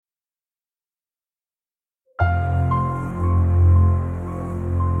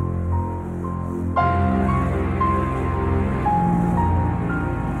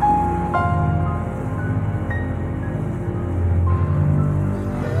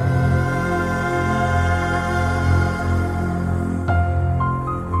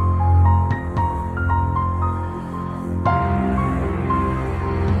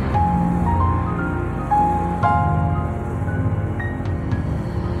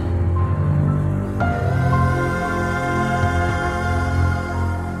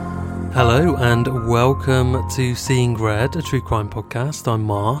Hello and welcome to Seeing Red, a true crime podcast. I'm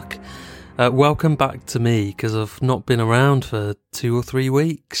Mark. Welcome back to me because I've not been around for 2 or 3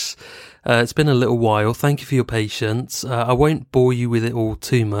 weeks. It's been a little while. Thank you for your patience. I won't bore you with it all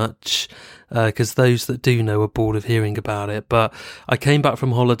too much because those that do know are bored of hearing about it. But I came back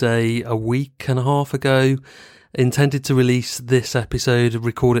from holiday a week and a half ago. Intended to release this episode,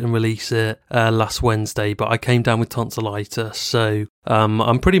 record it and release it last Wednesday, but I came down with tonsillitis, so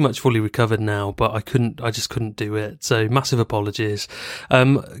I'm pretty much fully recovered now, but I just couldn't do it, so massive apologies.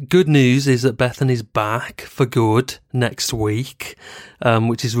 Good news is that Bethany's back for good next week,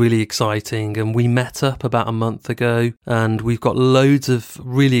 which is really exciting, and we met up about a month ago, and we've got loads of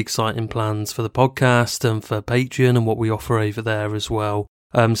really exciting plans for the podcast and for Patreon and what we offer over there as well.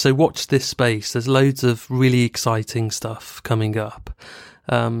 So watch this space. There's loads of really exciting stuff coming up.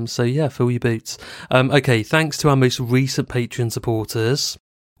 So yeah, fill your boots. Okay, thanks to our most recent Patreon supporters.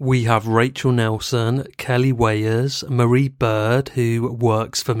 We have Rachel Nelson, Kelly Wayers, Marie Bird, who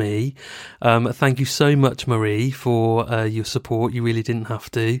works for me. Thank you so much, Marie, for your support. You really didn't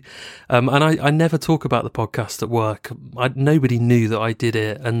have to. And I never talk about the podcast at work. Nobody knew that I did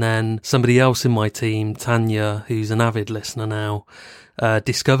it. And then somebody else in my team, Tanya, who's an avid listener now,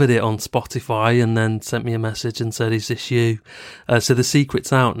 discovered it on Spotify and then sent me a message and said, is this you? So the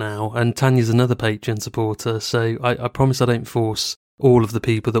secret's out now. And Tanya's another Patreon supporter. So I promise I don't force all of the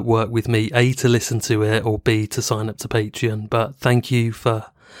people that work with me, A, to listen to it, or B, to sign up to Patreon. But thank you for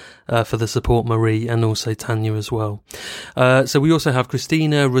the support, Marie, and also Tanya as well. So we also have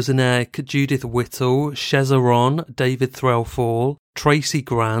Christina Ruzinek, Judith Whittle, Shezaron, David Threlfall, Tracy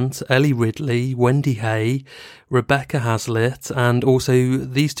Grant, Ellie Ridley, Wendy Hay, Rebecca Hazlitt, and also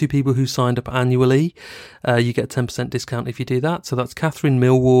these 2 people who signed up annually. You get a 10% discount if you do that. So that's Catherine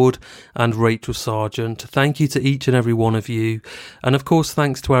Millward and Rachel Sargent. Thank you to each and every one of you. And of course,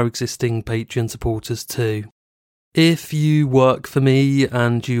 thanks to our existing Patreon supporters too. If you work for me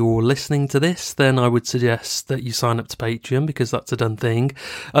and you're listening to this, then I would suggest that you sign up to Patreon because that's a done thing.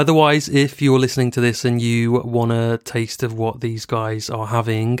 Otherwise, if you're listening to this and you want a taste of what these guys are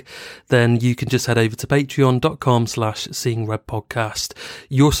having, then you can just head over to patreon.com/seeingredpodcast.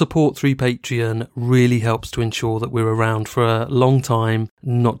 Your support through Patreon really helps to ensure that we're around for a long time,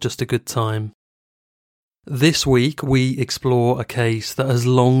 not just a good time. This week, we explore a case that has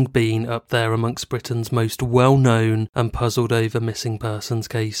long been up there amongst Britain's most well-known and puzzled-over missing persons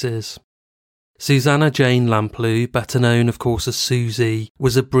cases. Susanna Jane Lamplugh, better known of course as Suzy,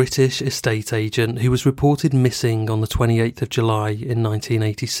 was a British estate agent who was reported missing on the 28th of July in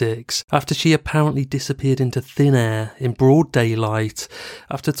 1986 after she apparently disappeared into thin air in broad daylight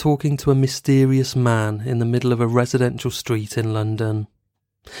after talking to a mysterious man in the middle of a residential street in London.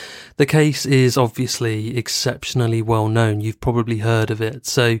 The case is obviously exceptionally well known. You've probably heard of it,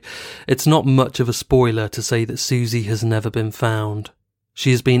 so it's not much of a spoiler to say that Suzy has never been found.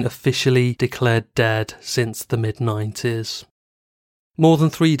 She has been officially declared dead since the mid-90s. More than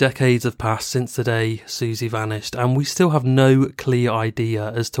 3 decades have passed since the day Suzy vanished, and we still have no clear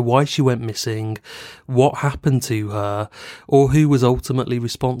idea as to why she went missing, what happened to her, or who was ultimately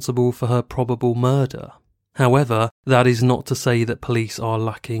responsible for her probable murder. However, that is not to say that police are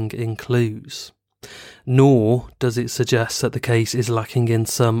lacking in clues. Nor does it suggest that the case is lacking in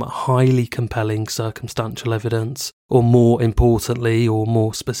some highly compelling circumstantial evidence, or more importantly, or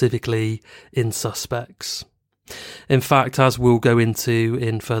more specifically, in suspects. In fact, as we'll go into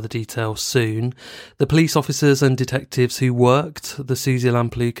in further detail soon, the police officers and detectives who worked the Suzy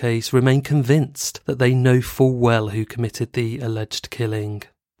Lamplugh case remain convinced that they know full well who committed the alleged killing.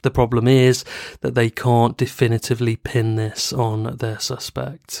 The problem is that they can't definitively pin this on their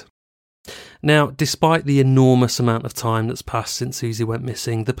suspect. Now, despite the enormous amount of time that's passed since Suzy went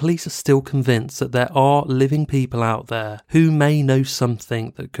missing, the police are still convinced that there are living people out there who may know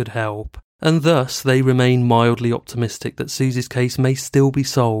something that could help, and thus they remain mildly optimistic that Suzy's case may still be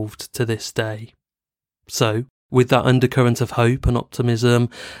solved to this day. So, with that undercurrent of hope and optimism,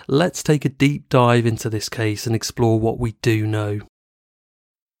 let's take a deep dive into this case and explore what we do know.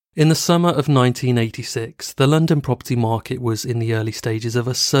 In the summer of 1986, the London property market was in the early stages of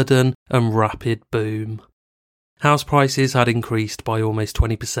a sudden and rapid boom. House prices had increased by almost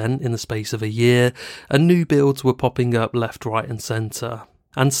 20% in the space of a year, and new builds were popping up left, right and centre.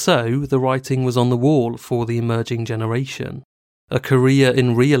 And so, the writing was on the wall for the emerging generation. A career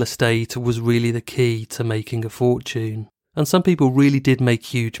in real estate was really the key to making a fortune. And some people really did make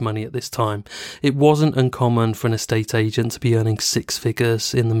huge money at this time. It wasn't uncommon for an estate agent to be earning 6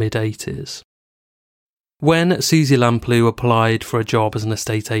 figures in the mid-80s. When Suzy Lamplugh applied for a job as an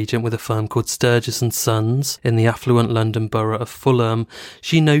estate agent with a firm called Sturgis & Sons in the affluent London borough of Fulham,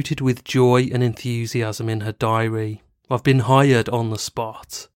 she noted with joy and enthusiasm in her diary, "I've been hired on the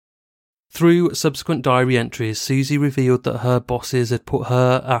spot." Through subsequent diary entries, Suzy revealed that her bosses had put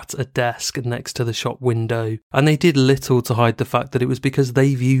her at a desk next to the shop window, and they did little to hide the fact that it was because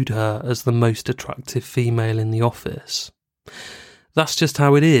they viewed her as the most attractive female in the office. "That's just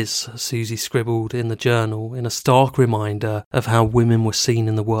how it is," Suzy scribbled in the journal, in a stark reminder of how women were seen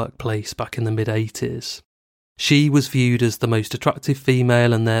in the workplace back in the mid-80s. She was viewed as the most attractive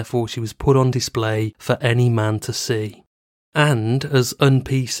female, and therefore she was put on display for any man to see. And as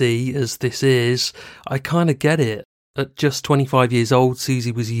un-PC as this is, I kinda get it. At just 25 years old,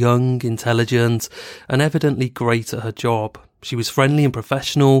 Suzy was young, intelligent, and evidently great at her job. She was friendly and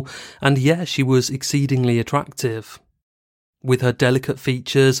professional, and yeah, she was exceedingly attractive. With her delicate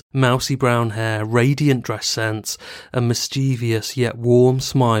features, mousy brown hair, radiant dress sense, and mischievous yet warm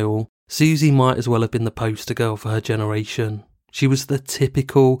smile, Suzy might as well have been the poster girl for her generation. She was the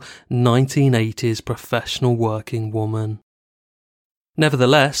typical 1980s professional working woman.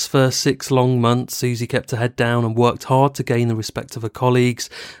 Nevertheless, for 6 long months, Suzy kept her head down and worked hard to gain the respect of her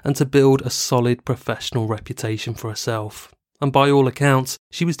colleagues and to build a solid professional reputation for herself. And by all accounts,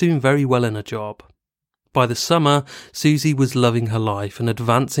 she was doing very well in her job. By the summer, Suzy was loving her life and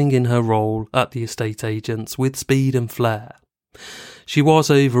advancing in her role at the estate agents with speed and flair. She was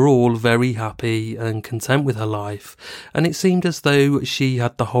overall very happy and content with her life, and it seemed as though she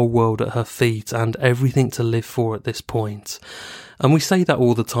had the whole world at her feet and everything to live for at this point. And we say that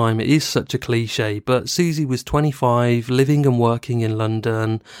all the time, it is such a cliche, but Suzy was 25, living and working in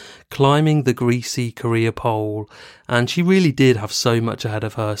London, climbing the greasy career pole, and she really did have so much ahead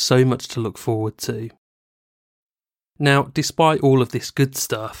of her, so much to look forward to. Now, despite all of this good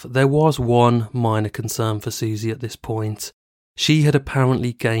stuff, there was one minor concern for Suzy at this point. She had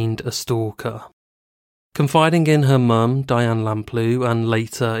apparently gained a stalker. Confiding in her mum, Diane Lamplugh, and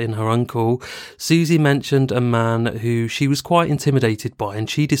later in her uncle, Suzy mentioned a man who she was quite intimidated by, and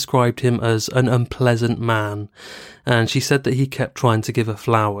she described him as an unpleasant man, and she said that he kept trying to give her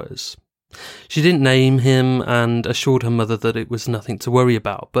flowers. She didn't name him and assured her mother that it was nothing to worry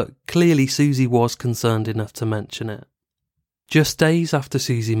about, but clearly Suzy was concerned enough to mention it. Just days after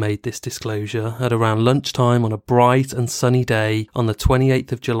Suzy made this disclosure, at around lunchtime on a bright and sunny day on the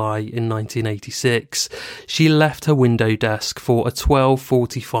 28th of July in 1986, she left her window desk for a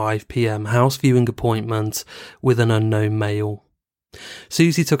 12:45 p.m. house viewing appointment with an unknown male.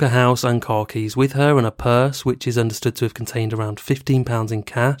 Suzy took her house and car keys with her and a purse which is understood to have contained around £15 in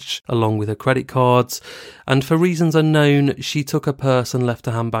cash, along with her credit cards, and for reasons unknown, she took her purse and left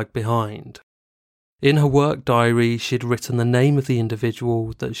her handbag behind. In her work diary, she'd written the name of the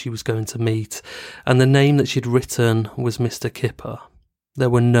individual that she was going to meet, and the name that she'd written was Mr. Kipper. There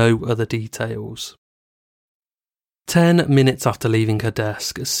were no other details. 10 minutes after leaving her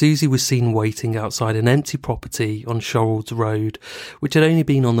desk, Suzy was seen waiting outside an empty property on Shorrold's Road, which had only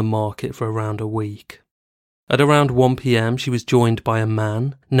been on the market for around a week. At around 1 p.m, she was joined by a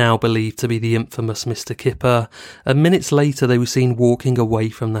man, now believed to be the infamous Mr. Kipper, and minutes later they were seen walking away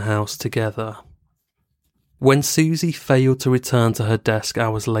from the house together. When Suzy failed to return to her desk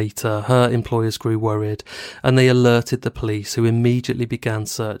hours later, her employers grew worried, and they alerted the police, who immediately began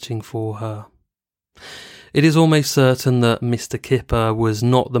searching for her. It is almost certain that Mr. Kipper was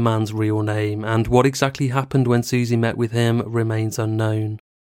not the man's real name, and what exactly happened when Suzy met with him remains unknown.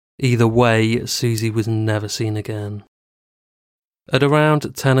 Either way, Suzy was never seen again. At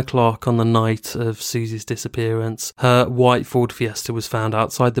around 10 o'clock on the night of Suzy's disappearance, her white Ford Fiesta was found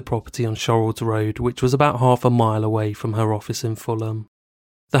outside the property on Shorrold's Road, which was about half a mile away from her office in Fulham.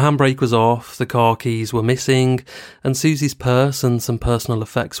 The handbrake was off, the car keys were missing, and Suzy's purse and some personal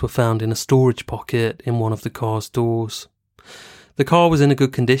effects were found in a storage pocket in one of the car's doors. The car was in a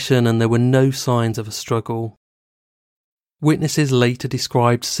good condition and there were no signs of a struggle. Witnesses later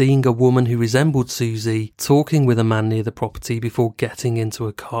described seeing a woman who resembled Suzy talking with a man near the property before getting into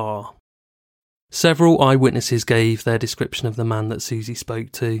a car. Several eyewitnesses gave their description of the man that Suzy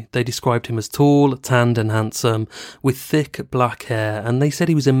spoke to. They described him as tall, tanned and handsome, with thick black hair, and they said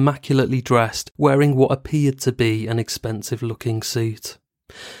he was immaculately dressed, wearing what appeared to be an expensive-looking suit.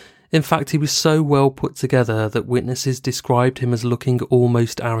 In fact, he was so well put together that witnesses described him as looking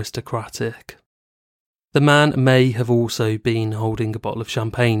almost aristocratic. The man may have also been holding a bottle of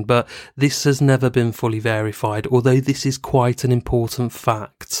champagne, but this has never been fully verified, although this is quite an important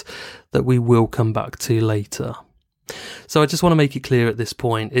fact that we will come back to later. So I just want to make it clear at this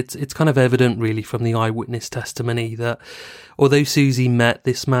point, it's kind of evident really from the eyewitness testimony that although Suzy met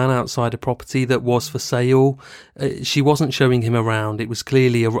this man outside a property that was for sale, she wasn't showing him around. It was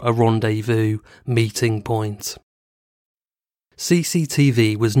clearly a rendezvous meeting point.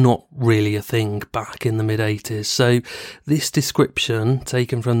 CCTV was not really a thing back in the mid-80s, so this description,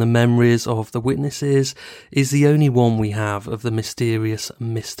 taken from the memories of the witnesses, is the only one we have of the mysterious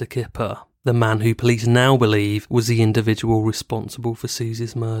Mr. Kipper, the man who police now believe was the individual responsible for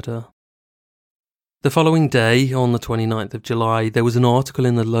Suzy's murder. The following day, on the 29th of July, there was an article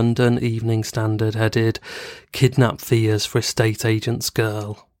in the London Evening Standard headed "Kidnap Fears for Estate Agent's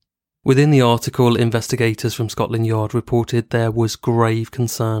Girl." Within the article, investigators from Scotland Yard reported there was grave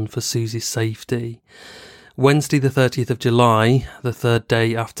concern for Suzy's safety. Wednesday the 30th of July, the third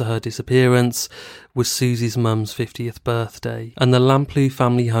day after her disappearance, was Suzy's mum's 50th birthday, and the Lamplugh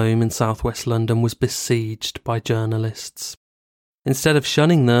family home in southwest London was besieged by journalists. Instead of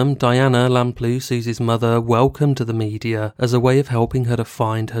shunning them, Diana Lamplugh, Suzy's mother, welcomed the media as a way of helping her to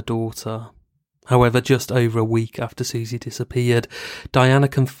find her daughter. However, just over a week after Suzy disappeared, Diana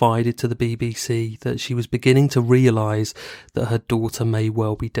confided to the BBC that she was beginning to realise that her daughter may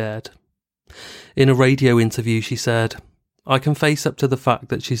well be dead. In a radio interview, she said, "I can face up to the fact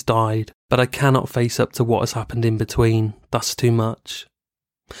that she's died, but I cannot face up to what has happened in between. That's too much."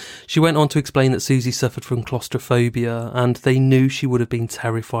 She went on to explain that Suzy suffered from claustrophobia and they knew she would have been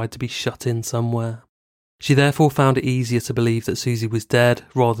terrified to be shut in somewhere. She therefore found it easier to believe that Suzy was dead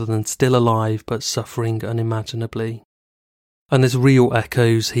rather than still alive but suffering unimaginably. And there's real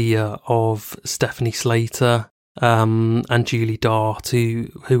echoes here of Stephanie Slater and Julie Dart,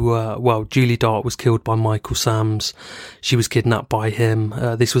 Julie Dart was killed by Michael Sams. She was kidnapped by him.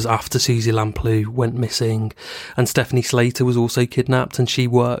 This was after Suzy Lamplugh went missing. And Stephanie Slater was also kidnapped, and she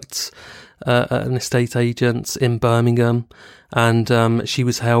worked at an estate agent in Birmingham. And she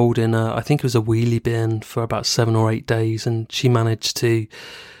was held in I think it was a wheelie bin for about 7 or 8 days, and she managed to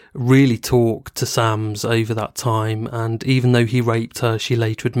really talk to Sams over that time. And even though he raped her, she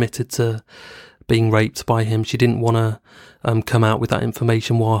later admitted to being raped by him. She didn't want to come out with that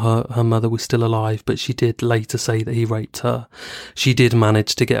information while her mother was still alive, but she did later say that he raped her. She did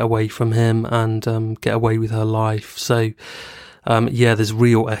manage to get away from him and get away with her life. So there's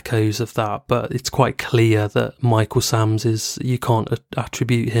real echoes of that, but it's quite clear that Michael Sams you can't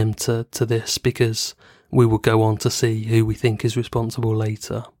attribute him to this, because we will go on to see who we think is responsible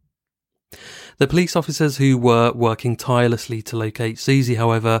later. The police officers who were working tirelessly to locate Suzy,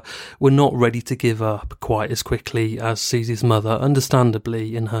 however, were not ready to give up quite as quickly as Suzy's mother,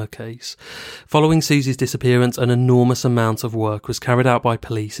 understandably in her case. Following Suzy's disappearance, an enormous amount of work was carried out by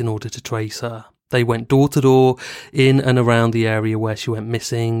police in order to trace her. They went door to door in and around the area where she went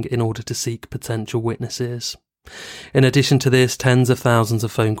missing in order to seek potential witnesses. In addition to this, tens of thousands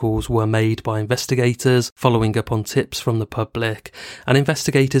of phone calls were made by investigators following up on tips from the public, and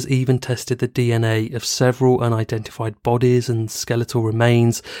investigators even tested the DNA of several unidentified bodies and skeletal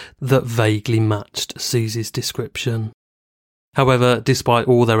remains that vaguely matched Suzy's description. However, despite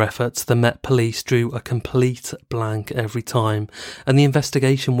all their efforts, the Met Police drew a complete blank every time, and the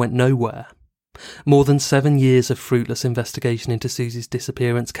investigation went nowhere. More than 7 years of fruitless investigation into Suzy's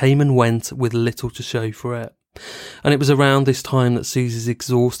disappearance came and went with little to show for it. And it was around this time that Suzy's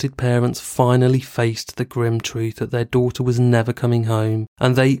exhausted parents finally faced the grim truth that their daughter was never coming home,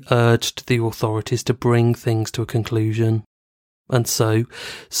 and they urged the authorities to bring things to a conclusion. And so,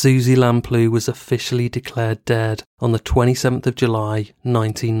 Suzy Lamplugh was officially declared dead on the 27th of July,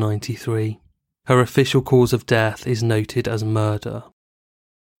 1993. Her official cause of death is noted as murder.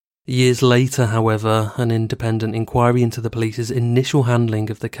 Years later, however, an independent inquiry into the police's initial handling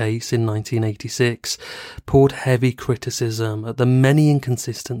of the case in 1986 poured heavy criticism at the many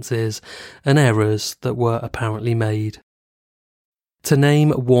inconsistencies and errors that were apparently made. To name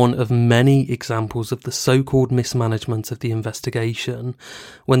one of many examples of the so-called mismanagement of the investigation,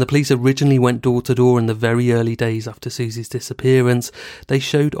 when the police originally went door to door in the very early days after Suzy's disappearance, they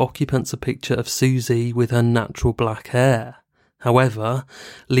showed occupants a picture of Suzy with her natural black hair. However,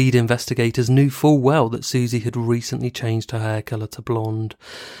 lead investigators knew full well that Suzy had recently changed her hair colour to blonde.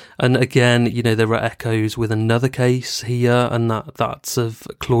 And again, there are echoes with another case here, and that's of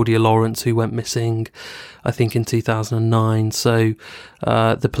Claudia Lawrence, who went missing, I think, in 2009. So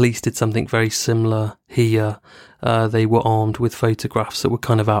the police did something very similar here. They were armed with photographs that were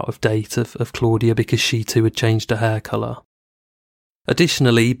kind of out of date of Claudia, because she too had changed her hair colour.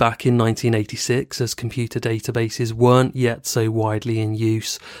 Additionally, back in 1986, as computer databases weren't yet so widely in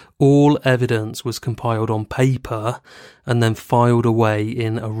use, All evidence was compiled on paper and then filed away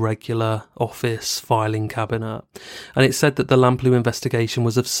in a regular office filing cabinet. And it said that the Lamplugh investigation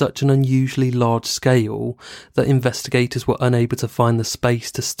was of such an unusually large scale that investigators were unable to find the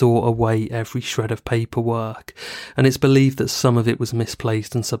space to store away every shred of paperwork. And it's believed that some of it was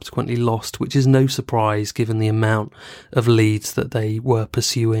misplaced and subsequently lost, which is no surprise given the amount of leads that they were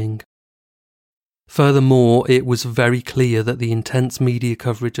pursuing. Furthermore, it was very clear that the intense media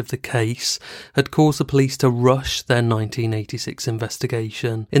coverage of the case had caused the police to rush their 1986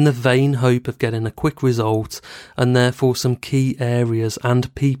 investigation in the vain hope of getting a quick result, and therefore some key areas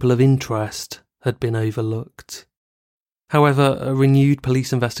and people of interest had been overlooked. However, a renewed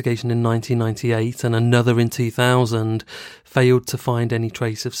police investigation in 1998 and another in 2000 failed to find any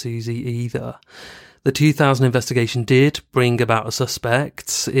trace of Suzy either. The 2000 investigation did bring about a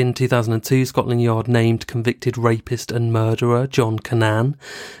suspect. In 2002, Scotland Yard named convicted rapist and murderer John Cannan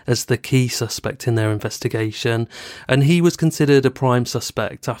as the key suspect in their investigation, and he was considered a prime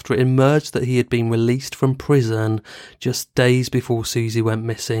suspect after it emerged that he had been released from prison just days before Suzy went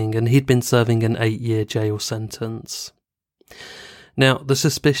missing, and he'd been serving an 8-year jail sentence. Now, the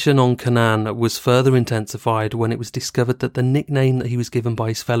suspicion on Cannan was further intensified when it was discovered that the nickname that he was given by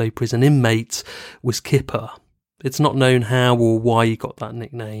his fellow prison inmates was Kipper. It's not known how or why he got that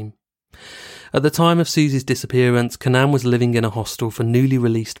nickname. At the time of Suzy's disappearance, Cannan was living in a hostel for newly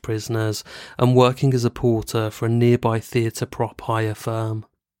released prisoners and working as a porter for a nearby theatre prop hire firm.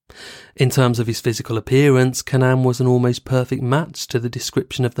 In terms of his physical appearance, Cannan was an almost perfect match to the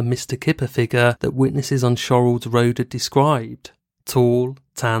description of the Mr. Kipper figure that witnesses on Shorrold's Road had described. Tall,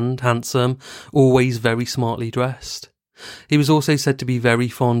 tanned, handsome, always very smartly dressed. He was also said to be very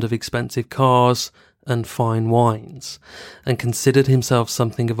fond of expensive cars and fine wines, and considered himself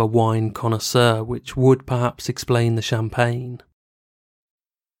something of a wine connoisseur, which would perhaps explain the champagne.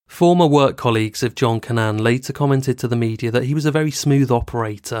 Former work colleagues of John Cannan later commented to the media that he was a very smooth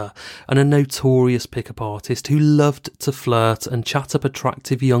operator and a notorious pick-up artist who loved to flirt and chat up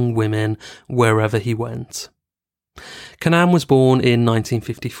attractive young women wherever he went. Cannan was born in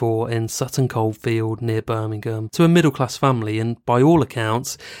 1954 in Sutton Coldfield near Birmingham to a middle-class family, and by all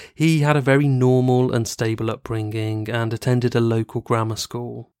accounts he had a very normal and stable upbringing and attended a local grammar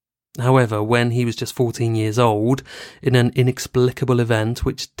school. However, when he was just 14 years old, in an inexplicable event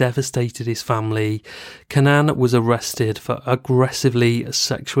which devastated his family, Cannan was arrested for aggressively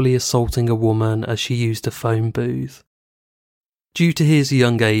sexually assaulting a woman as she used a phone booth. Due to his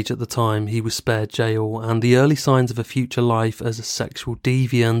young age at the time, he was spared jail, and the early signs of a future life as a sexual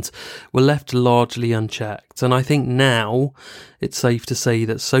deviant were left largely unchecked. And I think now it's safe to say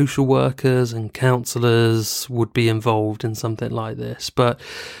that social workers and counsellors would be involved in something like this, but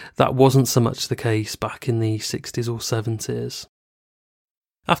that wasn't so much the case back in the 60s or 70s.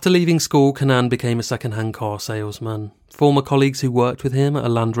 After leaving school, Cannan became a second-hand car salesman. Former colleagues who worked with him at a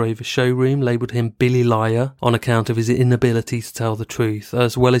Land Rover showroom labelled him Billy Liar on account of his inability to tell the truth,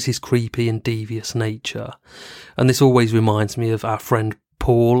 as well as his creepy and devious nature. And this always reminds me of our friend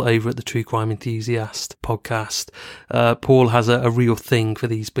Paul over at the True Crime Enthusiast podcast. Paul has a real thing for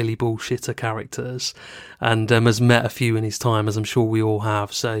these Billy Bullshitter characters, and has met a few in his time, as I'm sure we all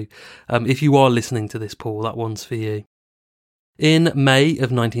have. So if you are listening to this, Paul, that one's for you. In May of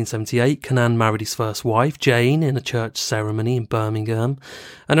 1978, Cannan married his first wife, Jane, in a church ceremony in Birmingham,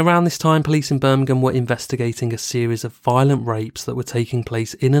 and around this time police in Birmingham were investigating a series of violent rapes that were taking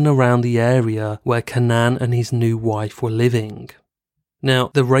place in and around the area where Cannan and his new wife were living.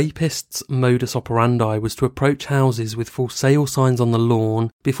 Now, the rapist's modus operandi was to approach houses with for sale signs on the lawn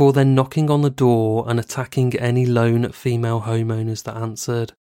before then knocking on the door and attacking any lone female homeowners that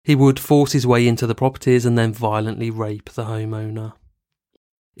answered. He would force his way into the properties and then violently rape the homeowner.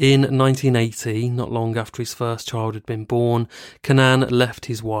 In 1980, not long after his first child had been born, Cannan left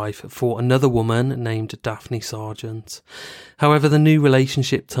his wife for another woman named Daphne Sargent. However, the new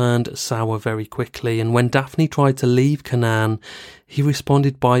relationship turned sour very quickly, and when Daphne tried to leave Cannan, he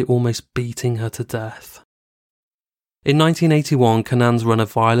responded by almost beating her to death. In 1981, Cannan's run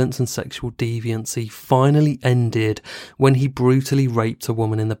of violence and sexual deviancy finally ended when he brutally raped a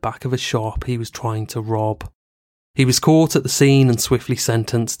woman in the back of a shop he was trying to rob. He was caught at the scene and swiftly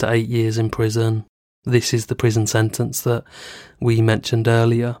sentenced to 8 years in prison. This is the prison sentence that we mentioned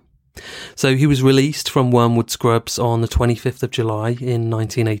earlier. So he was released from Wormwood Scrubs on the 25th of July in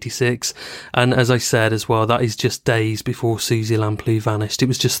 1986, and as I said as well, that is just days before Suzy Lamplugh vanished. It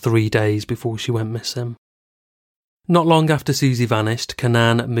was just 3 days before she went missing. Not long after Suzy vanished,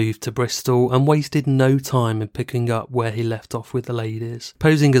 Cannan moved to Bristol and wasted no time in picking up where he left off with the ladies,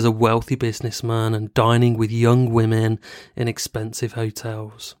 posing as a wealthy businessman and dining with young women in expensive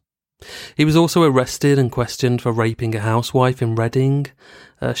hotels. He was also arrested and questioned for raping a housewife in Reading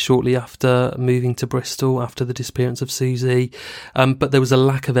shortly after moving to Bristol after the disappearance of Suzy, but there was a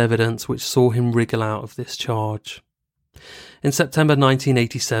lack of evidence which saw him wriggle out of this charge. In September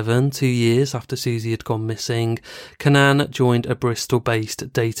 1987, 2 years after Suzy had gone missing, Canaan joined a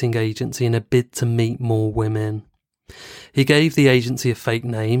Bristol-based dating agency in a bid to meet more women. He gave the agency a fake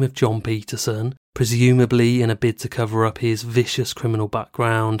name of John Peterson, presumably in a bid to cover up his vicious criminal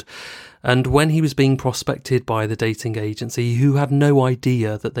background, and when he was being prospected by the dating agency, who had no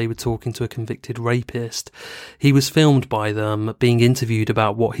idea that they were talking to a convicted rapist, he was filmed by them being interviewed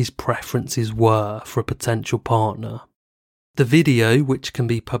about what his preferences were for a potential partner. The video, which can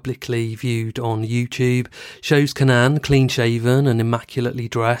be publicly viewed on YouTube, shows Canaan clean-shaven and immaculately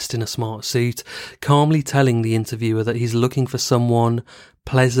dressed in a smart suit, calmly telling the interviewer that he's looking for someone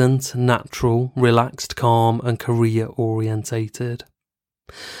pleasant, natural, relaxed, calm and career-orientated.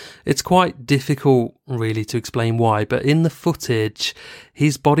 It's quite difficult, really, to explain why, but in the footage,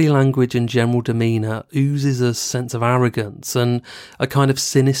 his body language and general demeanour oozes a sense of arrogance, and a kind of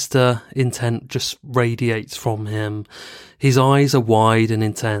sinister intent just radiates from him. His eyes are wide and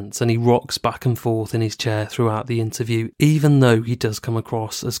intense, and he rocks back and forth in his chair throughout the interview, even though he does come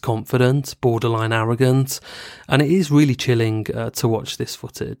across as confident, borderline arrogant, and it is really chilling to watch this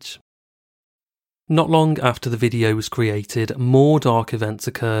footage. Not long after the video was created, more dark events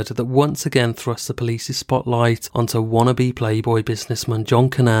occurred that once again thrust the police's spotlight onto wannabe Playboy businessman John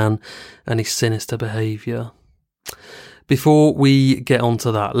Canaan and his sinister behaviour. Before we get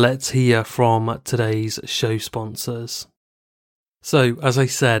onto that, let's hear from today's show sponsors. So, as I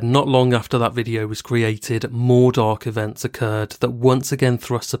said, not long after that video was created, more dark events occurred that once again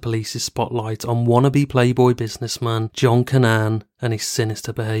thrust the police's spotlight on wannabe Playboy businessman John Canaan and his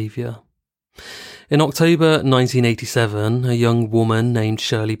sinister behaviour. In October 1987, a young woman named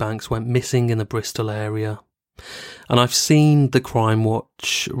Shirley Banks went missing in the Bristol area. And I've seen the Crime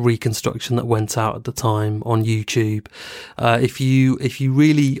Watch reconstruction that went out at the time on YouTube. If you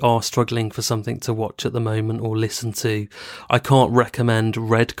really are struggling for something to watch at the moment or listen to, I can't recommend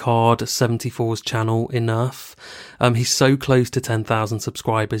Red Card 74's channel enough. He's so close to 10,000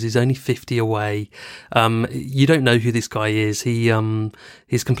 subscribers. He's only 50 away. You don't know who this guy is.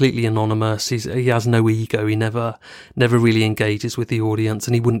 He's completely anonymous. He has no ego. He never really engages with the audience,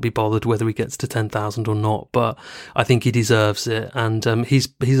 and he wouldn't be bothered whether he gets to 10,000 or not. But I think he deserves it, and he's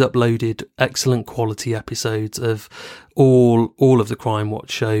uploaded excellent quality episodes of all of the Crime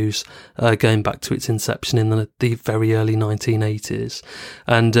Watch shows, going back to its inception in the very early 1980s.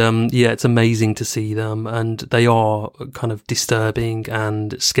 And it's amazing to see them, and they are kind of disturbing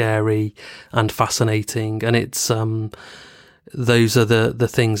and scary and fascinating, and it's those are the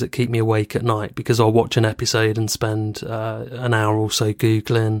things that keep me awake at night, because I'll watch an episode and spend an hour or so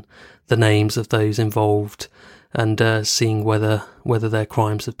Googling the names of those involved and seeing whether their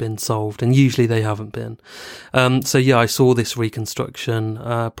crimes have been solved, and usually they haven't been. I saw this reconstruction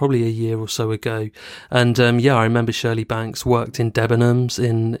probably a year or so ago, and I remember Shirley Banks worked in Debenhams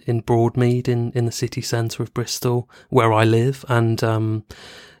in Broadmead in the city centre of Bristol, where I live, and the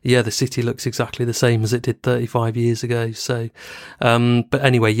city looks exactly the same as it did 35 years ago. So, but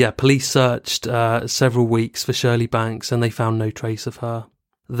anyway, police searched several weeks for Shirley Banks, and they found no trace of her.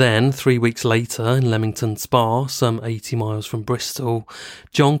 Then, 3 weeks later, in Leamington Spa, some 80 miles from Bristol,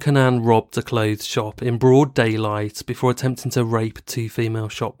 John Canaan robbed a clothes shop in broad daylight before attempting to rape 2 female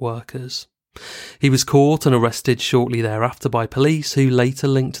shop workers. He was caught and arrested shortly thereafter by police, who later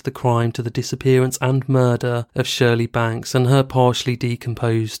linked the crime to the disappearance and murder of Shirley Banks, and her partially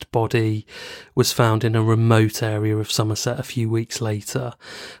decomposed body was found in a remote area of Somerset a few weeks later.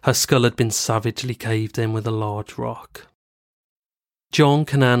 Her skull had been savagely caved in with a large rock. John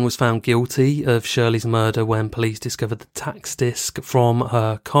Canaan was found guilty of Shirley's murder when police discovered the tax disc from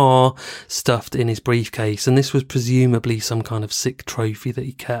her car stuffed in his briefcase, and this was presumably some kind of sick trophy that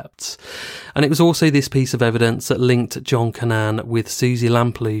he kept. And it was also this piece of evidence that linked John Canaan with Suzy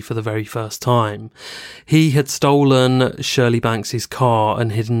Lamplugh for the very first time. He had stolen Shirley Banks's car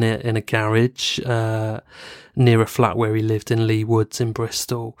and hidden it in a garage near a flat where he lived in Lee Woods in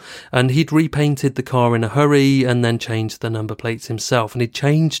Bristol, and he'd repainted the car in a hurry and then changed the number plates himself, and he'd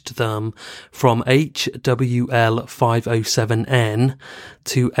changed them from HWL507N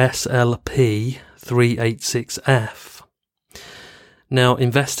to SLP386F. Now,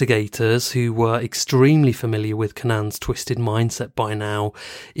 investigators, who were extremely familiar with Canaan's twisted mindset by now,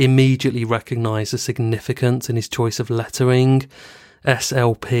 immediately recognised the significance in his choice of lettering,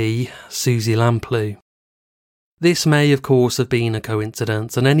 SLP, Suzy Lamplugh. This may, of course, have been a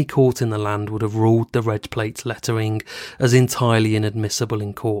coincidence, and any court in the land would have ruled the reg plate lettering as entirely inadmissible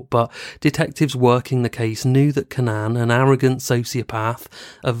in court, but detectives working the case knew that Canaan, an arrogant sociopath,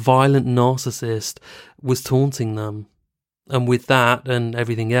 a violent narcissist, was taunting them. And with that and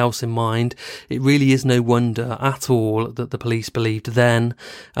everything else in mind, it really is no wonder at all that the police believed then,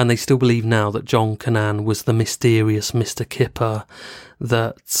 and they still believe now, that John Canaan was the mysterious Mr. Kipper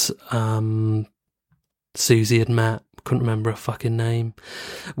that Suzy had met. Couldn't remember her fucking name.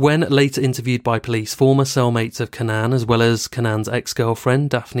 When later interviewed by police, former cellmates of Canaan, as well as Canaan's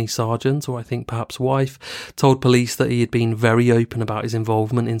ex-girlfriend, Daphne Sargent, or I think perhaps wife, told police that he had been very open about his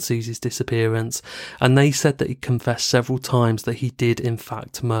involvement in Suzy's disappearance, and they said that he confessed several times that he did in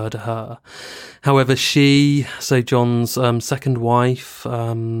fact murder her. However, John's second wife,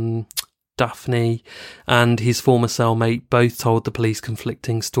 Daphne, and his former cellmate both told the police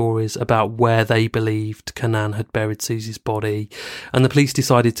conflicting stories about where they believed Canaan had buried Suzy's body, and the police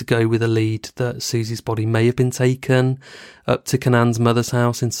decided to go with a lead that Suzy's body may have been taken up to Canaan's mother's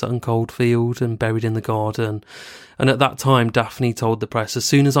house in Sutton Coldfield and buried in the garden. And at that time, Daphne told the press, "As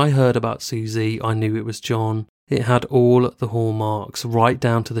soon as I heard about Suzy, I knew it was John. It had all the hallmarks, right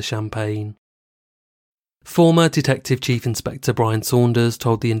down to the champagne." Former Detective Chief Inspector Brian Saunders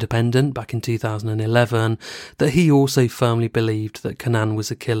told The Independent back in 2011 that he also firmly believed that Canaan was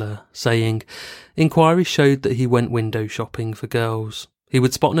a killer, saying, "Inquiries showed that he went window shopping for girls. He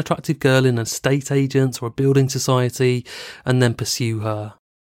would spot an attractive girl in an estate agent or a building society and then pursue her."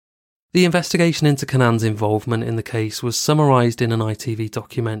 The investigation into Canaan's involvement in the case was summarised in an ITV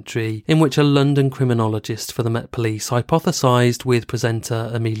documentary in which a London criminologist for the Met Police hypothesised with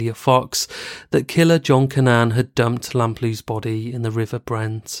presenter Amelia Fox that killer John Canaan had dumped Lamplug's body in the River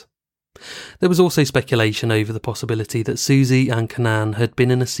Brent. There was also speculation over the possibility that Suzy and Canaan had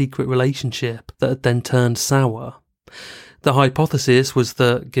been in a secret relationship that had then turned sour. The hypothesis was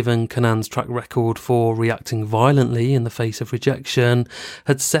that, given Canaan's track record for reacting violently in the face of rejection,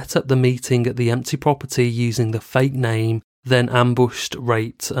 had set up the meeting at the empty property using the fake name, then ambushed,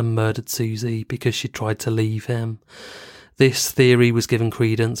 raped and murdered Suzy because she tried to leave him. This theory was given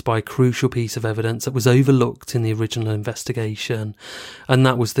credence by a crucial piece of evidence that was overlooked in the original investigation, and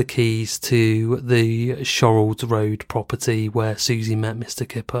that was the keys to the Shorrold Road property where Suzy met Mr.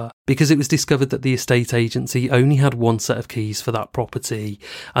 Kipper, because it was discovered that the estate agency only had one set of keys for that property,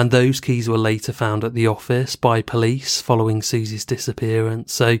 and those keys were later found at the office by police following Suzy's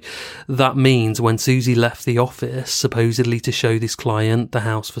disappearance. So that means when Suzy left the office, supposedly to show this client the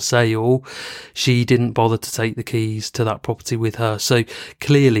house for sale, she didn't bother to take the keys to that property with her. So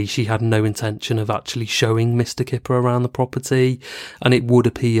clearly she had no intention of actually showing Mr. Kipper around the property, and it would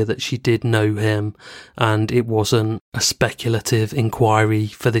appear that she did know him, and it wasn't a speculative inquiry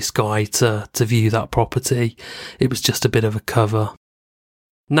for this guy to view that property. It was just a bit of a cover.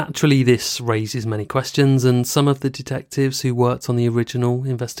 Naturally, this raises many questions, and some of the detectives who worked on the original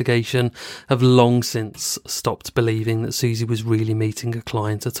investigation have long since stopped believing that Suzy was really meeting a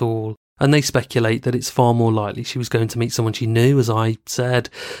client at all. And they speculate that it's far more likely she was going to meet someone she knew, as I said,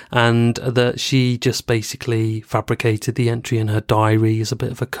 and that she just basically fabricated the entry in her diary as a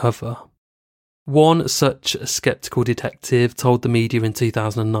bit of a cover. One such sceptical detective told the media in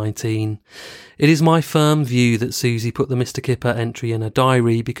 2019, "It is my firm view that Suzy put the Mr. Kipper entry in her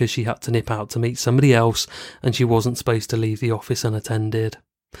diary because she had to nip out to meet somebody else and she wasn't supposed to leave the office unattended.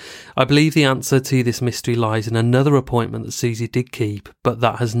 I believe the answer to this mystery lies in another appointment that Suzy did keep, but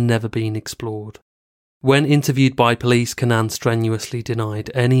that has never been explored." When interviewed by police, Canaan strenuously denied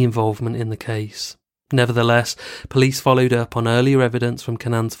any involvement in the case. Nevertheless, police followed up on earlier evidence from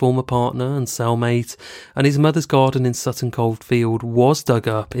Canaan's former partner and cellmate, and his mother's garden in Sutton Coldfield was dug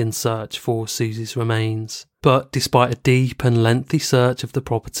up in search for Suzy's remains. But despite a deep and lengthy search of the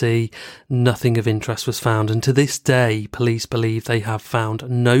property, nothing of interest was found, and to this day, police believe they have found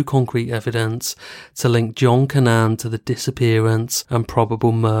no concrete evidence to link John Canaan to the disappearance and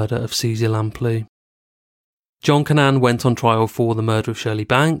probable murder of Suzy Lamplugh. John Canaan went on trial for the murder of Shirley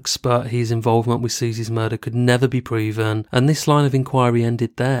Banks, but his involvement with Suzy's murder could never be proven, and this line of inquiry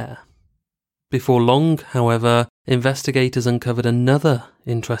ended there. Before long, however, investigators uncovered another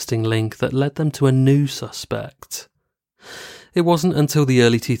interesting link that led them to a new suspect. It wasn't until the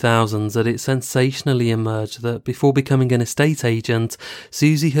early 2000s that it sensationally emerged that before becoming an estate agent,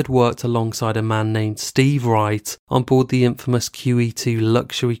 Suzy had worked alongside a man named Steve Wright on board the infamous QE2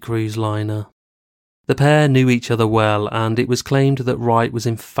 luxury cruise liner. The pair knew each other well, and it was claimed that Wright was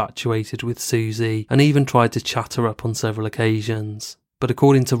infatuated with Suzy and even tried to chat her up on several occasions. But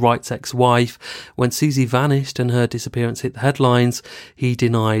according to Wright's ex-wife, when Suzy vanished and her disappearance hit the headlines, he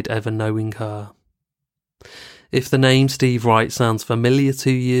denied ever knowing her. If the name Steve Wright sounds familiar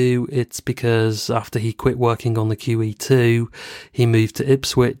to you, it's because after he quit working on the QE2, he moved to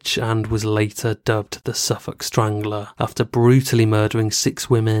Ipswich and was later dubbed the Suffolk Strangler after brutally murdering 6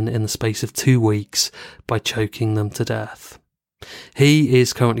 women in the space of 2 weeks by choking them to death. He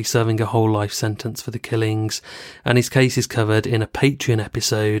is currently serving a whole life sentence for the killings, and his case is covered in a Patreon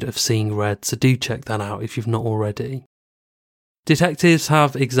episode of Seeing Red, so do check that out if you've not already. Detectives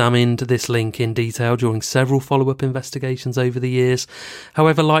have examined this link in detail during several follow-up investigations over the years.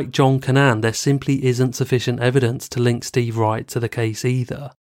 However, like John Cannan, there simply isn't sufficient evidence to link Steve Wright to the case either.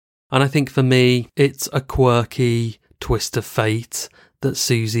 And I think for me, it's a quirky twist of fate that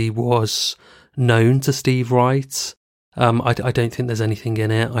Suzy was known to Steve Wright. I don't think there's anything in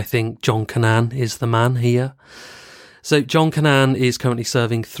it. I think John Cannan is the man here. So John Cannan is currently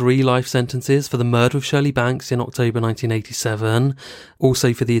serving 3 life sentences for the murder of Shirley Banks in October 1987,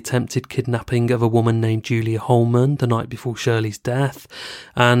 also for the attempted kidnapping of a woman named Julia Holman the night before Shirley's death,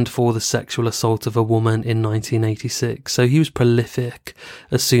 and for the sexual assault of a woman in 1986. So he was prolific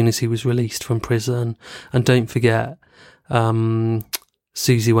as soon as he was released from prison. And don't forget,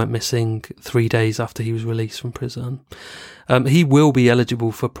 Suzy went missing 3 days after he was released from prison. He will be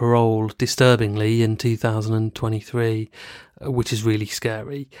eligible for parole, disturbingly, in 2023, which is really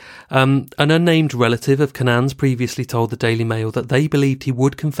scary. An unnamed relative of Cannan's previously told the Daily Mail that they believed he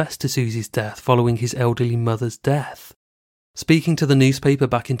would confess to Suzy's death following his elderly mother's death. Speaking to the newspaper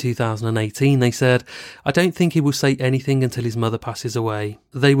back in 2018, they said, "I don't think he will say anything until his mother passes away.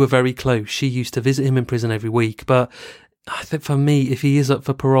 They were very close. She used to visit him in prison every week, but I think for me, if he is up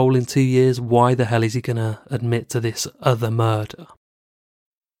for parole in 2 years, why the hell is he going to admit to this other murder?"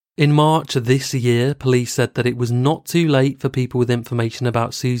 In March this year, police said that it was not too late for people with information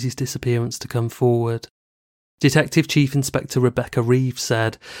about Suzy's disappearance to come forward. Detective Chief Inspector Rebecca Reeves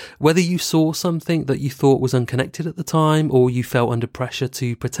said, "Whether you saw something that you thought was unconnected at the time or you felt under pressure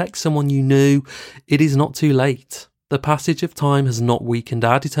to protect someone you knew, it is not too late. The passage of time has not weakened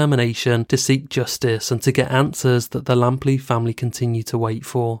our determination to seek justice and to get answers that the Lamplugh family continue to wait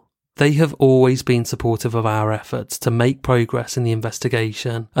for. They have always been supportive of our efforts to make progress in the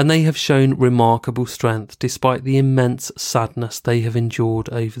investigation, and they have shown remarkable strength despite the immense sadness they have endured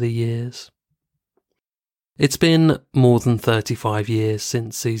over the years." It's been more than 35 years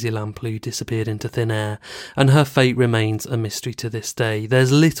since Suzy Lamplugh disappeared into thin air, and her fate remains a mystery to this day.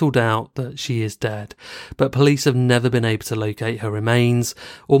 There's little doubt that she is dead, but police have never been able to locate her remains,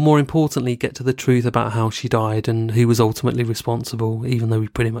 or more importantly, get to the truth about how she died and who was ultimately responsible, even though we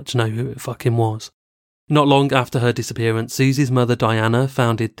pretty much know who it fucking was. Not long after her disappearance, Suzy's mother Diana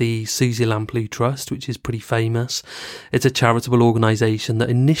founded the Suzy Lamplugh Trust, which is pretty famous. It's a charitable organisation that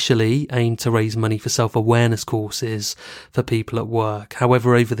initially aimed to raise money for self-awareness courses for people at work.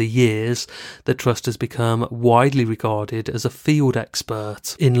 However, over the years, the trust has become widely regarded as a field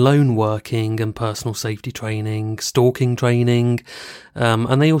expert in lone working and personal safety training, stalking training,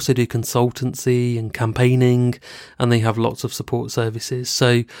 and they also do consultancy and campaigning, and they have lots of support services.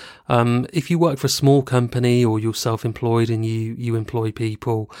 So if you work for a small company or you're self-employed and you employ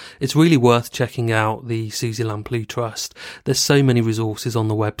people, it's really worth checking out the Suzy Lamplugh Trust. There's so many resources on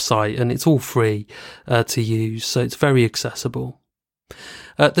the website and it's all free to use, so it's very accessible.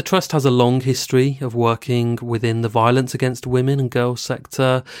 The Trust has a long history of working within the violence against women and girls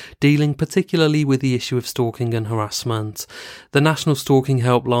sector, dealing particularly with the issue of stalking and harassment. The National Stalking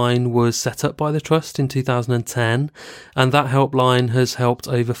Helpline was set up by the Trust in 2010, and that helpline has helped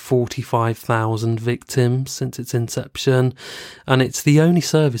over 45,000 victims since its inception, and it's the only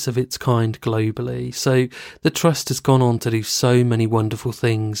service of its kind globally. So the Trust has gone on to do so many wonderful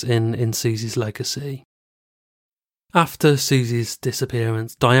things in Suzy's legacy. After Suzy's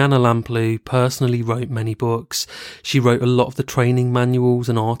disappearance, Diana Lamplugh personally wrote many books. She wrote a lot of the training manuals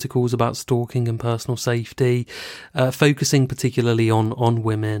and articles about stalking and personal safety, focusing particularly on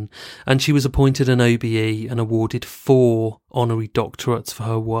women. And she was appointed an OBE and awarded 4 honorary doctorates for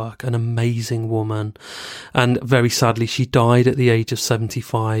her work. An amazing woman. And very sadly, she died at the age of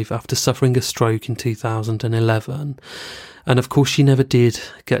 75 after suffering a stroke in 2011. And of course, she never did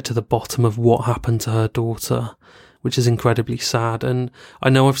get to the bottom of what happened to her daughter, which is incredibly sad. And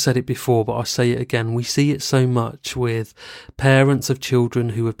I know I've said it before, but I'll say it again. We see it so much with parents of children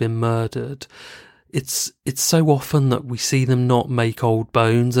who have been murdered. It's so often that we see them not make old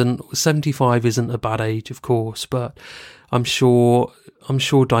bones, and 75 isn't a bad age, of course, but I'm sure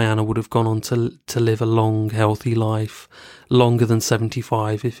Diana would have gone on to live a long, healthy life, longer than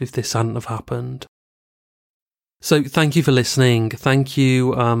 75 if this hadn't have happened. So thank you for listening. Thank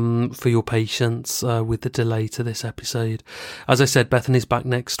you for your patience with the delay to this episode. As I said, Bethany's back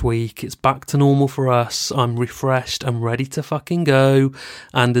next week. It's back to normal for us. I'm refreshed. I'm ready to fucking go.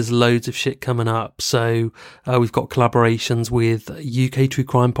 And there's loads of shit coming up. So we've got collaborations with UK True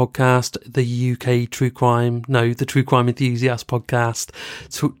Crime Podcast, the True Crime Enthusiast Podcast,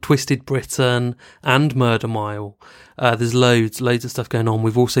 Twisted Britain, and Murder Mile. There's loads of stuff going on.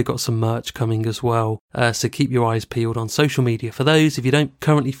 We've also got some merch coming as well. So keep your eyes peeled on social media for those. If you don't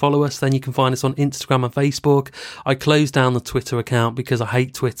currently follow us, then you can find us on Instagram and Facebook. I closed down the Twitter account because I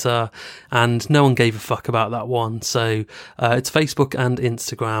hate Twitter and no one gave a fuck about that one. So it's Facebook and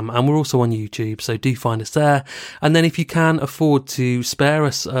Instagram, and we're also on YouTube. So do find us there. And then if you can afford to spare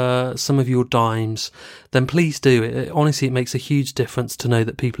us some of your dimes, then please do. Honestly, it makes a huge difference to know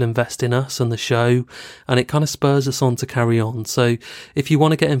that people invest in us and the show, and it kind of spurs us on to carry on. So if you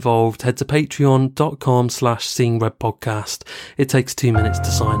want to get involved, head to patreon.com/seeingredpodcast. It takes 2 minutes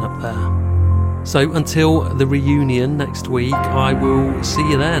to sign up there. So until the reunion next week, I will see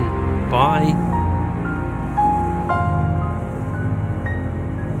you then. Bye.